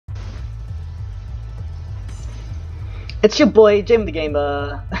It's your boy, Jim the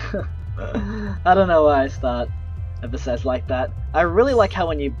Gamer. I don't know why I start episodes like that. I really like how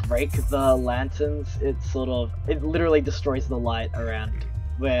when you break the lanterns, it literally destroys the light around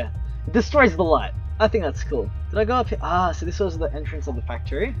where it destroys the light. I think that's cool. Did I go up here? Ah, so this was the entrance of the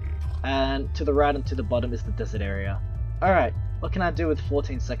factory, and to the right and to the bottom is the desert area. Alright, what can I do with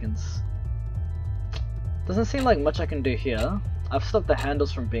 14 seconds? Doesn't seem like much I can do here. I've stopped the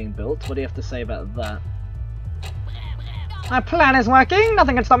handles from being built. What do you have to say about that? My plan is working!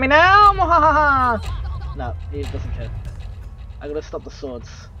 Nothing can stop me now! No, he doesn't care. I gotta stop the swords.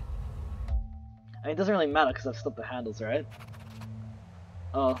 I mean, it doesn't really matter because I've stopped the handles, right?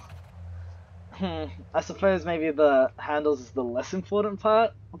 Oh. I suppose maybe the handles is the less important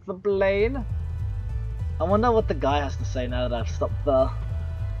part of the blade. I wonder what the guy has to say now that I've stopped the...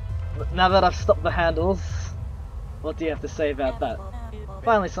 Now that I've stopped the handles. What do you have to say about that?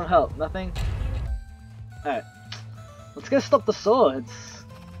 Finally some help, nothing? Alright. Let's go stop the swords.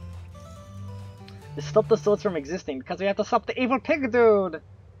 Let's stop the swords from existing because we have to stop the evil pig dude!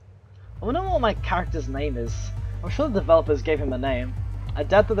 I wonder what my character's name is. I'm sure the developers gave him a name. I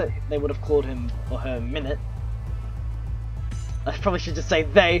doubt that they would have called him or her Minit. I probably should just say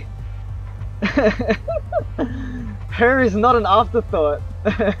they. Her is not an afterthought.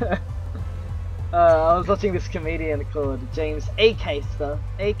 I was watching this comedian called James Acaster,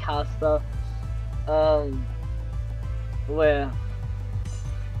 where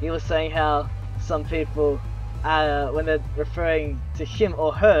he was saying how some people, when they're referring to him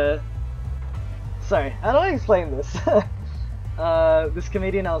or her, sorry, how do I explain this? This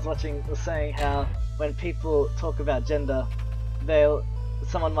comedian I was watching was saying how when people talk about gender,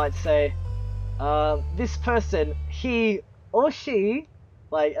 someone might say, this person, he or she,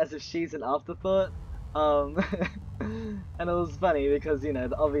 like as if she's an afterthought, and it was funny because, you know,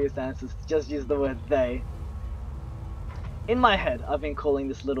 the obvious answer is to just use the word they. In my head, I've been calling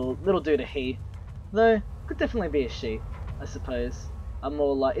this little dude a he, though could definitely be a she, I suppose. I'm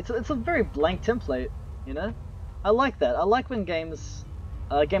more like it's a very blank template, you know. I like that. I like when games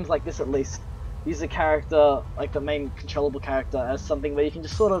like this at least, use a character, like the main controllable character, as something where you can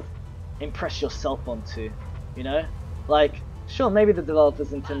just sort of impress yourself onto, you know? Like, sure, maybe the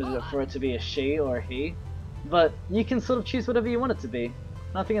developers intended it for it to be a she or a he, but you can sort of choose whatever you want it to be.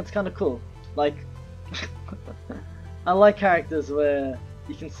 And I think it's kind of cool. Like, I like characters where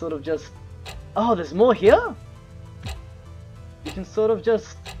you can sort of just, oh, there's more here? You can sort of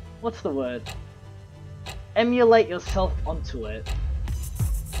just, what's the word? Emulate yourself onto it,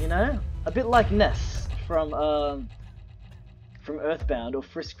 you know, a bit like Ness from Earthbound, or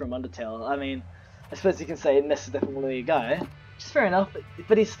Frisk from Undertale. I mean, I suppose you can say Ness is definitely a guy, which is fair enough,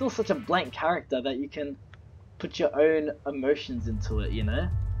 but he's still such a blank character that you can put your own emotions into it, you know.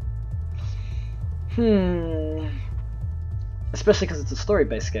 Especially because it's a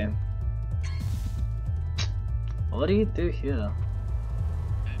story-based game. What do you do here?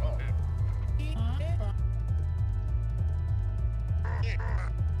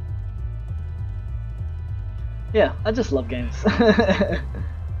 Yeah, I just love games.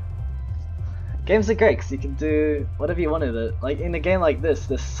 Games are great because you can do whatever you want with it. Like in a game like this,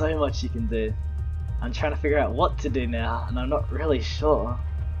 there's so much you can do. I'm trying to figure out what to do now, and I'm not really sure.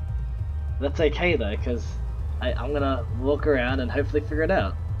 That's okay though, because I'm gonna walk around and hopefully figure it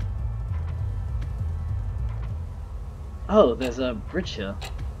out. Oh, there's a bridge here.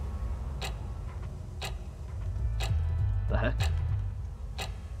 The heck?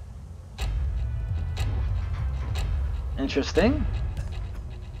 Interesting.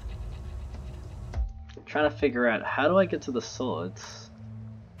 Trying to figure out how do I get to the swords.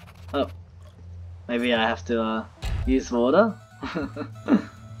 Oh, maybe I have to use water.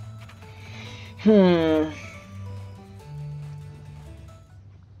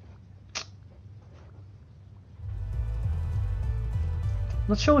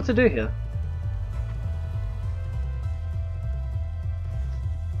 Not sure what to do here.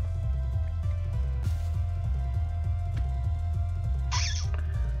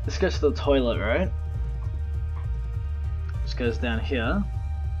 This goes to the toilet, right? This goes down here.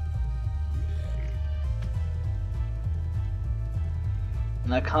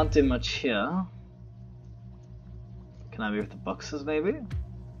 And I can't do much here. Can I move the boxes maybe?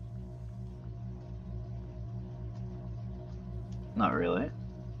 Not really.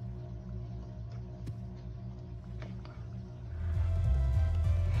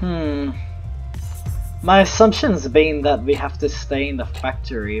 My assumption's been that we have to stay in the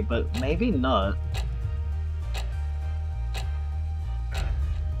factory, but maybe not.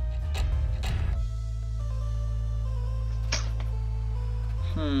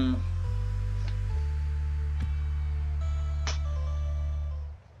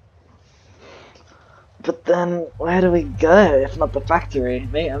 But then, where do we go if not the factory?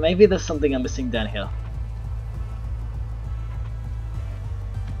 Maybe there's something I'm missing down here.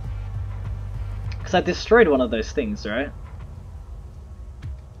 Because I destroyed one of those things, right?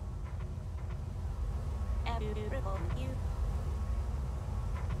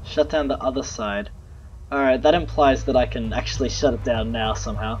 Shut down the other side. Alright, that implies that I can actually shut it down now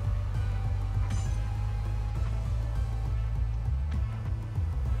somehow.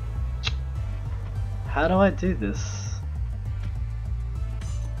 How do I do this?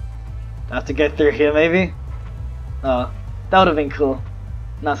 I have to go through here maybe? Oh, that would have been cool.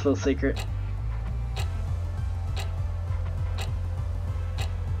 Nice little secret.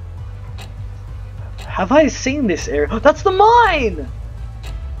 Have I seen this area? Oh, that's the mine!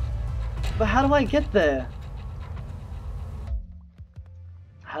 But how do I get there?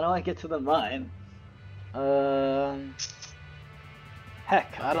 How do I get to the mine?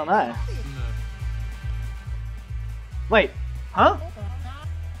 Heck, I don't know. Wait, huh?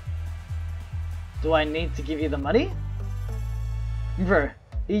 Do I need to give you the money? Bro, are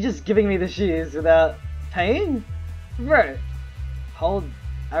you just giving me the shoes without paying? Bro, hold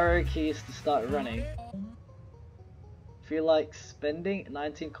arrow keys to start running. Feel like spending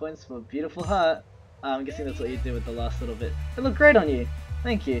 19 coins for a beautiful heart? I'm guessing that's what you did with the last little bit. It looked great on you.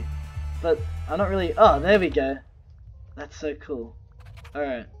 Thank you. But I'm not really... Oh, there we go. That's so cool.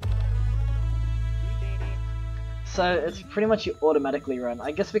 Alright. So it's pretty much you automatically run.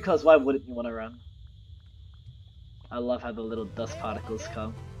 I guess because why wouldn't you want to run? I love how the little dust particles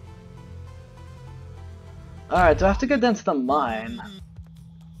come. Alright, do I have to go down to the mine?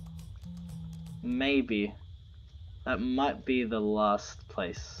 Maybe. That might be the last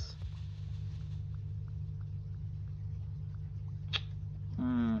place.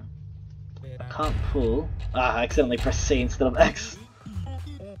 I can't pull. Ah, I accidentally pressed C instead of X.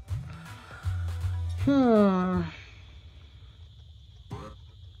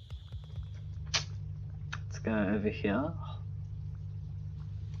 Let's go over here.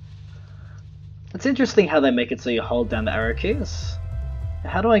 It's interesting how they make it so you hold down the arrow keys.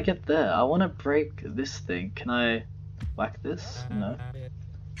 How do I get there? I want to break this thing. Can I whack this? No.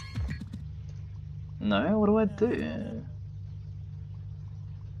 No? What do I do?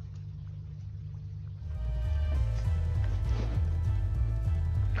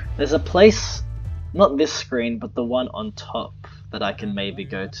 There's a place, not this screen, but the one on top that I can maybe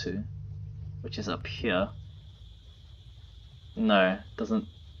go to, which is up here. No, doesn't...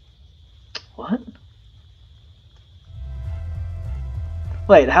 What?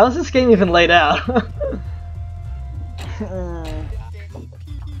 Wait, how is this game even laid out?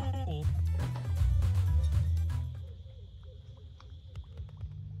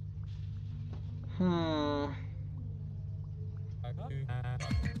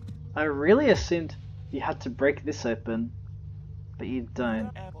 I really assumed you had to break this open, but you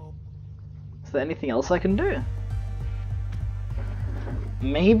don't. Is there anything else I can do?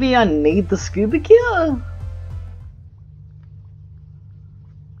 Maybe I need the scuba gear?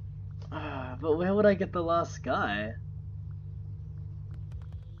 But where would I get the last guy?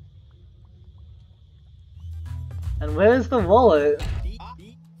 And where's the wallet?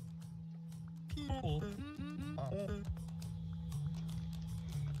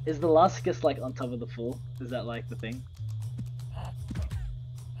 Is the last guest like on top of the pool? Is that like the thing?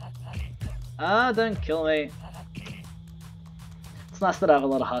 Ah, don't kill me. It's nice that I have a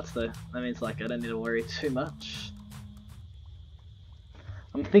lot of hearts though. That means like I don't need to worry too much.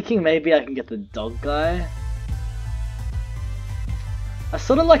 I'm thinking maybe I can get the dog guy. I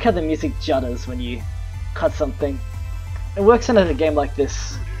sort of like how the music judders when you cut something. It works in a game like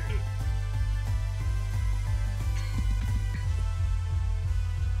this.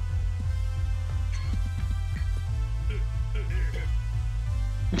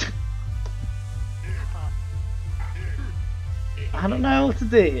 I don't know what to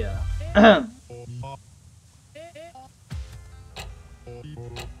do here.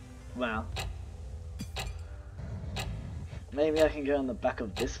 Wow. Maybe I can go in the back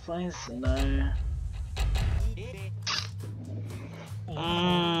of this place? No.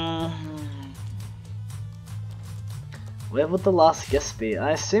 Where would the last guest be?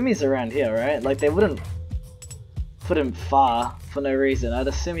 I assume he's around here, right? Like they wouldn't put him far for no reason. I'd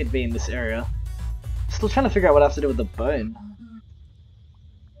assume he'd be in this area. Still trying to figure out what I have to do with the bone.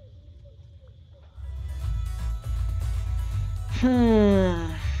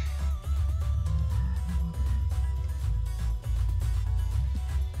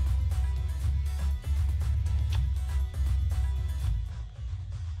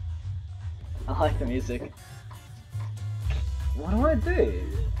 I like the music. What do I do?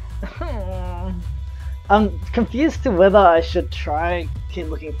 I'm confused to whether I should try and keep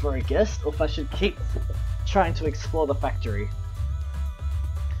looking for a guest, or if I should keep trying to explore the factory.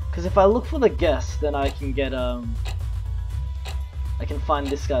 Because if I look for the guest, then I can get I can find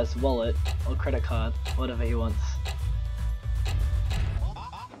this guy's wallet or credit card, whatever he wants.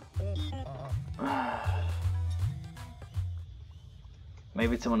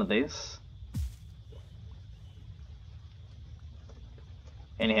 Maybe it's in one of these.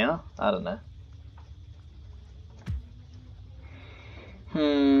 In here? I don't know.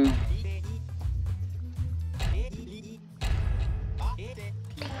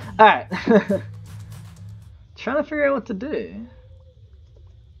 Alright. Trying to figure out what to do.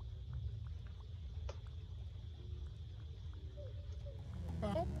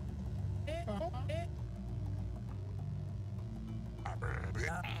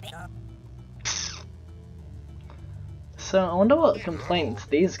 So I wonder what complaints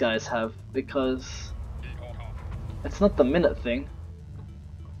these guys have, because it's not the Minit thing.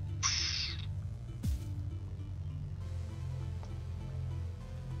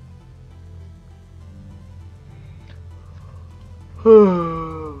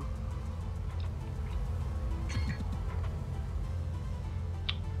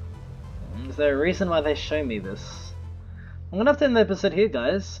 Is there a reason why they show me this? I'm gonna have to end the episode here,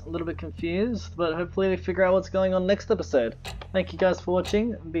 guys. A little bit confused, but hopefully we figure out what's going on next episode. Thank you guys for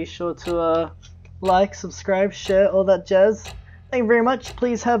watching. Be sure to like, subscribe, share, all that jazz. Thank you very much.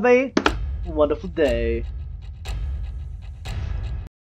 Please have a wonderful day.